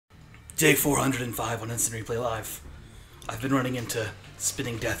Day 405 on Instant Replay Live. I've been running into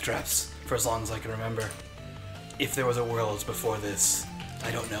spinning death traps for as long as I can remember. If there was a world before this,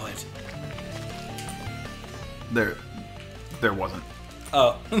 I don't know it. There wasn't.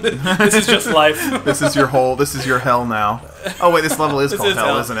 Oh, this is just life. This is your hell now. Oh wait, this level is called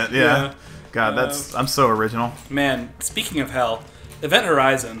hell, isn't it? Yeah. God, I'm so original. Man, speaking of hell, Event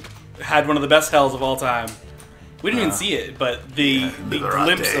Horizon had one of the best hells of all time. We didn't even see it, but the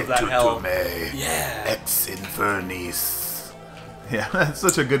glimpse of that hell. Yeah. Ex infernis. Yeah, that's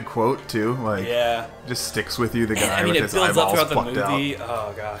such a good quote too. Like, yeah, just sticks with you. The guy with his eyeballs plucked out. It builds up throughout the movie.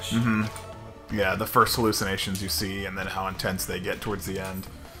 Oh gosh. Mm-hmm. Yeah, the first hallucinations you see, and then how intense they get towards the end.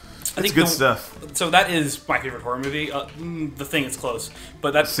 It's good stuff. So that is my favorite horror movie. The Thing is close,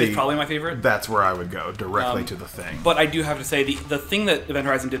 but it's probably my favorite. That's where I would go, directly to The Thing. But I do have to say, the thing that Event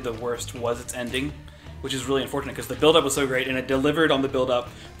Horizon did the worst was its ending, which is really unfortunate because the build-up was so great, and it delivered on the build-up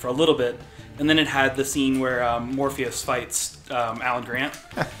for a little bit, and then it had the scene where Morpheus fights Alan Grant.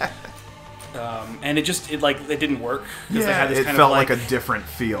 And it didn't work. Yeah, it felt like a different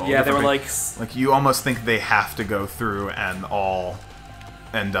feel. Yeah, they were like you almost think they have to go through and all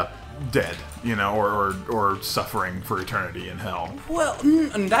end up dead, you know, or suffering for eternity in hell. Well,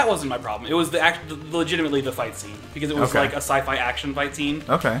 that wasn't my problem. It was legitimately the fight scene, because it was like a sci-fi action fight scene.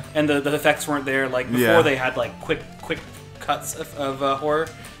 Okay. And the effects weren't there. Like before, they had like quick cuts of horror.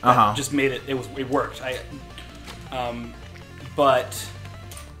 That just made it. It worked. And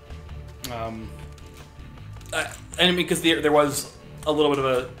because there was a little bit of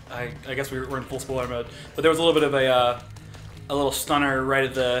a, I guess we're in full spoiler mode, but there was a little bit of a little stunner right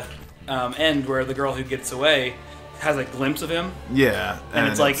at the end where the girl who gets away has a glimpse of him. Yeah. And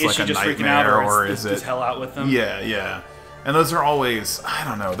it's like, is she just freaking out, or is it hell out with them? Yeah, yeah. And those are always, I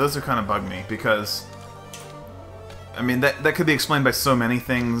don't know, those are kind of bug me, because, I mean, that could be explained by so many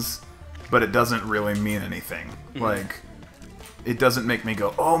things, but it doesn't really mean anything. Mm-hmm. Like, it doesn't make me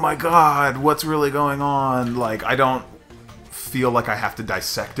go, oh my god, what's really going on? Like, I don't feel like I have to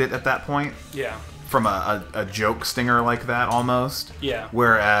dissect it at that point. Yeah. From a joke stinger like that, almost. Yeah.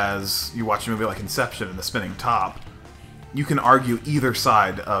 Whereas you watch a movie like Inception and The Spinning Top, you can argue either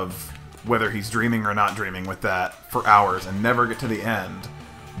side of whether he's dreaming or not dreaming with that for hours and never get to the end,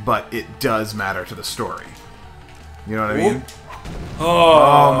 but it does matter to the story. You know what I mean?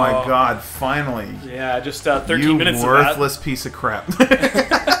 Oh my god, finally. Yeah, just 13 minutes of that. You worthless piece of crap.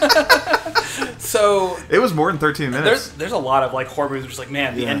 So it was more than 13 minutes. There's a lot of like horror movies just like,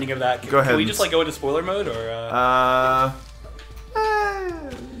 man, the ending of that. Go ahead. Can we just like go into spoiler mode, or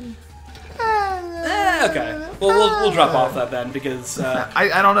okay. Well, we'll drop off that then, because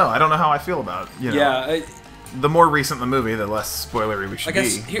I don't know. I don't know how I feel about it. You know? Yeah. The more recent the movie, the less spoilery we should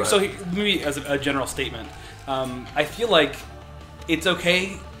be. So maybe as a general statement, I feel like it's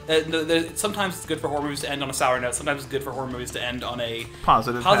okay. Sometimes it's good for horror movies to end on a sour note. Sometimes it's good for horror movies to end on a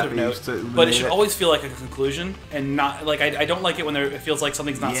positive note. But it should always feel like a conclusion, and not like I don't like it when it feels like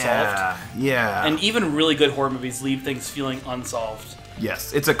something's not solved. Yeah. And even really good horror movies leave things feeling unsolved.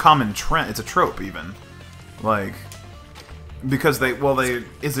 Yes, it's a common trend. It's a trope, even. Like, because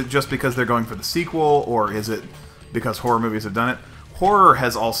is it just because they're going for the sequel, or is it because horror movies have done it? Horror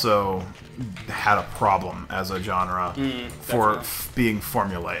has also had a problem as a genre for being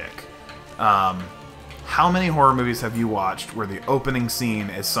formulaic. How many horror movies have you watched where the opening scene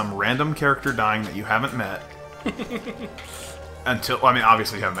is some random character dying that you haven't met?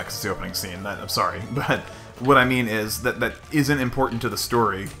 Obviously you haven't met because it's the opening scene. I'm sorry. But what I mean is that isn't important to the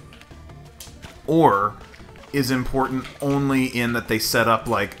story, or is important only in that they set up,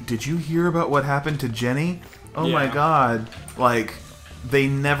 like, did you hear about what happened to Jenny? Oh my god. Like, they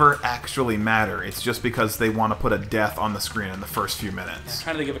never actually matter. It's just because they want to put a death on the screen in the first few minutes. I'm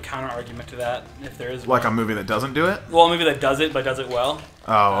trying to give a counter argument to that, if there is like one. A movie that doesn't do it? Well, a movie that does it, but does it well.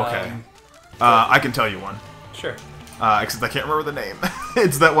 Oh, okay. I can tell you one. Sure. Except I can't remember the name.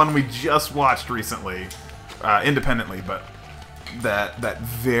 It's that one we just watched recently, independently, but that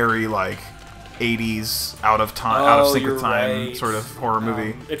very, like, 80s out of sync with time sort of horror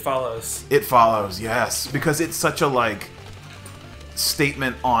movie. It Follows. It Follows, yes, because it's such a like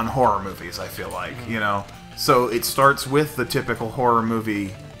statement on horror movies, I feel like, you know. So it starts with the typical horror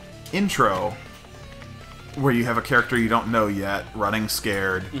movie intro where you have a character you don't know yet running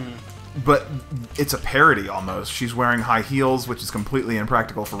scared. But it's a parody almost. She's wearing high heels, which is completely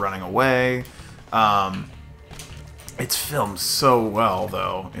impractical for running away. It's filmed so well,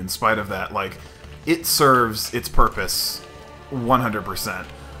 though, in spite of that. Like, it serves its purpose 100%.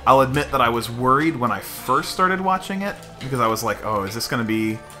 I'll admit that I was worried when I first started watching it, because I was like, oh, is this going to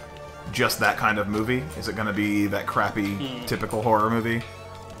be just that kind of movie? Is it going to be that crappy, typical horror movie?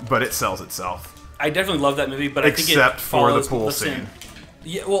 but it sells itself. I definitely love that movie, but I think it follows for the pool scene.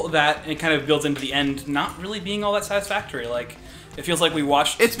 Yeah, well, that it kind of builds into the end, not really being all that satisfactory. Like, it feels like we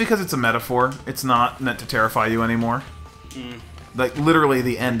watched. It's because it's a metaphor. It's not meant to terrify you anymore. Like, literally,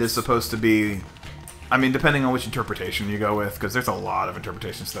 the end is supposed to be. I mean, depending on which interpretation you go with, because there's a lot of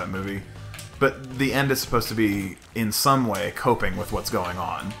interpretations to that movie. But the end is supposed to be, in some way, coping with what's going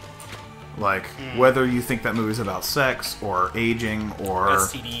on. Like, whether you think that movie's about sex, or aging, or...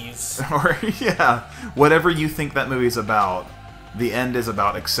 STDs. Or, yeah. Whatever you think that movie's about, the end is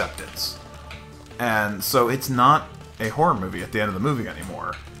about acceptance. And so it's not a horror movie at the end of the movie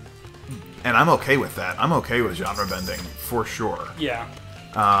anymore. And I'm okay with that. I'm okay with genre bending, for sure. Yeah.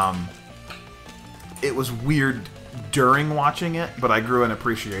 It was weird during watching it, but I grew an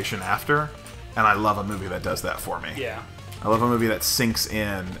appreciation after, and I love a movie that does that for me. Yeah. I love a movie that sinks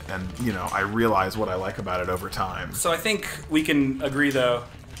in, and, you know, I realize what I like about it over time. So I think we can agree, though,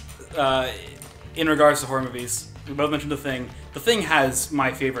 in regards to horror movies, we both mentioned The Thing. The Thing has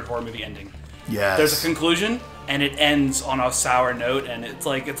my favorite horror movie ending. Yes. There's a conclusion, and it ends on a sour note, and it's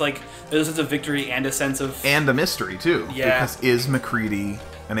like there's a sense of victory and a sense of... And a mystery, too. Yeah. Because is MacReady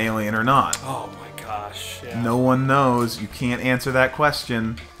an alien or not? Oh, my gosh, yeah. No one knows. You can't answer that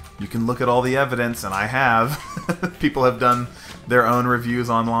question. You can look at all the evidence, and I have. People have done their own reviews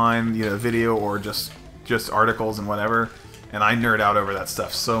online, you know, video or just articles and whatever, and I nerd out over that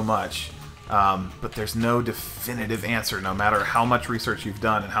stuff so much. But there's no definitive answer, no matter how much research you've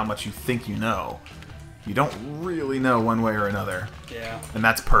done and how much you think you know. You don't really know one way or another. Yeah. And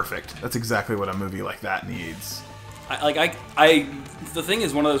that's perfect. That's exactly what a movie like that needs. The Thing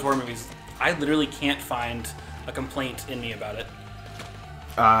is one of those horror movies, I literally can't find a complaint in me about it.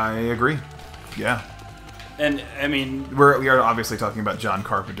 I agree. Yeah. And, I mean... We are obviously talking about John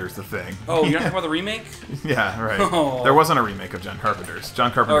Carpenter's The Thing. Oh, you're not talking about the remake? Yeah, right. Oh. There wasn't a remake of John Carpenter's.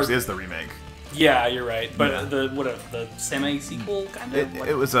 John Carpenter's is the remake. Yeah, you're right. But the semi-sequel, kind of?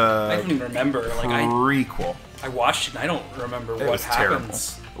 It was a... I don't even remember. Prequel. I watched it and I don't remember what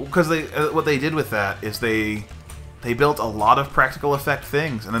happens. Because what they did with that is they built a lot of practical effect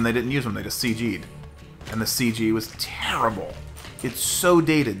things, and then they didn't use them. They just CG'd. And the CG was terrible. It's so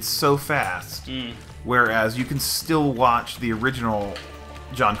dated, so fast. Whereas you can still watch the original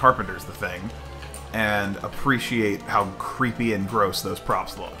John Carpenter's The Thing and appreciate how creepy and gross those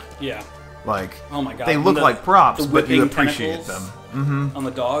props look. Yeah. Like, oh my God. They look like props, but you appreciate them. On the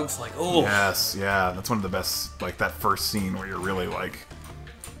dogs, like, oh. Yes, yeah. That's one of the best, like, that first scene where you're really, like,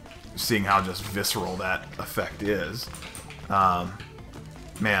 seeing how just visceral that effect is.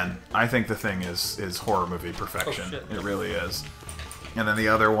 Man, I think The Thing is horror movie perfection. Oh, shit. It really is. And then the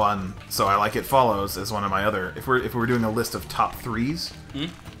other one, So I Like It Follows, is one of my other... If we're doing a list of top threes,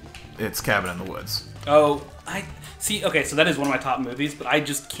 it's Cabin in the Woods. Oh, I... See, okay, so that is one of my top movies, but I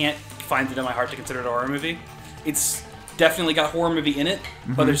just can't find it in my heart to consider it a horror movie. It's definitely got horror movie in it,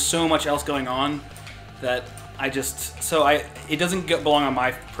 but there's so much else going on that I just... So it doesn't belong on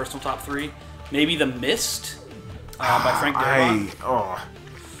my personal top three. Maybe The Mist by Frank Darabont.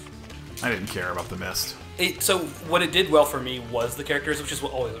 I didn't care about The Mist. So what it did well for me was the characters, which is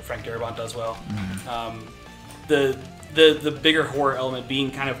what always Frank Darabont does well. The bigger horror element being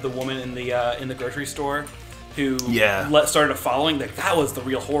kind of the woman in the grocery store who started a following. Like, that was the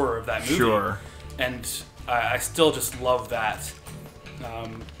real horror of that movie. Sure. And I still just love that.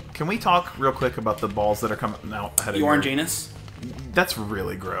 Can we talk real quick about the balls that are coming out ahead of you? The Oranganus? That's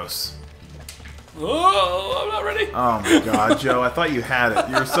really gross. Oh, I'm not ready. Oh my God, Joe! I thought you had it.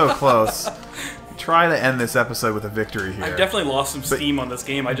 You were so close. Try to end this episode with a victory here. I've definitely lost some steam on this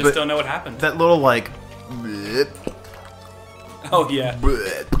game. I just don't know what happened. That little, like... Oh, yeah.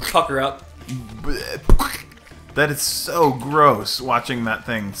 Pucker up. That is so gross, watching that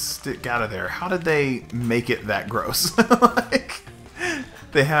thing stick out of there. How did they make it that gross? Like,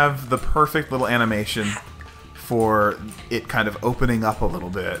 they have the perfect little animation for it kind of opening up a little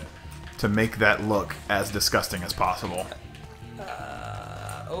bit to make that look as disgusting as possible.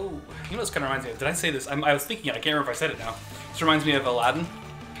 You know, this kind of reminds me of... Did I say this? I was thinking it. I can't remember if I said it now. This reminds me of Aladdin.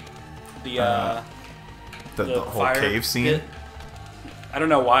 The whole cave scene? Bit. I don't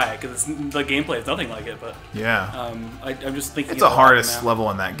know why, because the gameplay is nothing like it, but... Yeah. I'm just thinking... It's the hardest level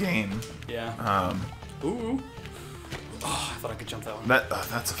in that game. Yeah. Ooh. Oh, I thought I could jump that one.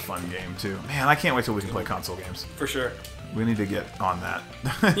 That's a fun game, too. Man, I can't wait till we can play console games. For sure. We need to get on that.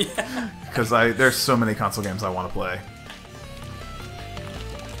 Yeah. Because there's so many console games I want to play.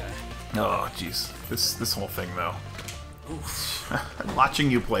 Oh, jeez. This whole thing, though. Watching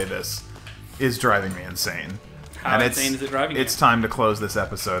you play this is driving me insane. How insane is it driving you? It's time to close this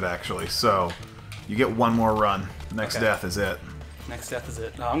episode, actually. So, you get one more run. Next death is it. Next death is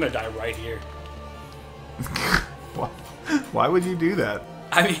it. No, I'm gonna die right here. Why would you do that?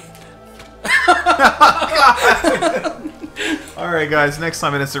 I mean... Alright guys, next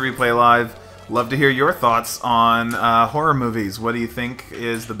time in Instant Replay Live, love to hear your thoughts on horror movies. What do you think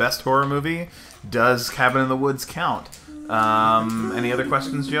is the best horror movie? Does Cabin in the Woods count? Any other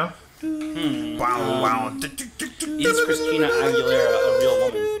questions, Joe? Wow. Is Christina Aguilera a real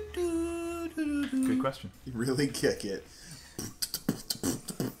woman? Good question. Really kick it.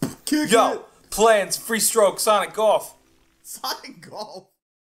 Yo, plans, free stroke, Sonic Golf. Sonic Golf.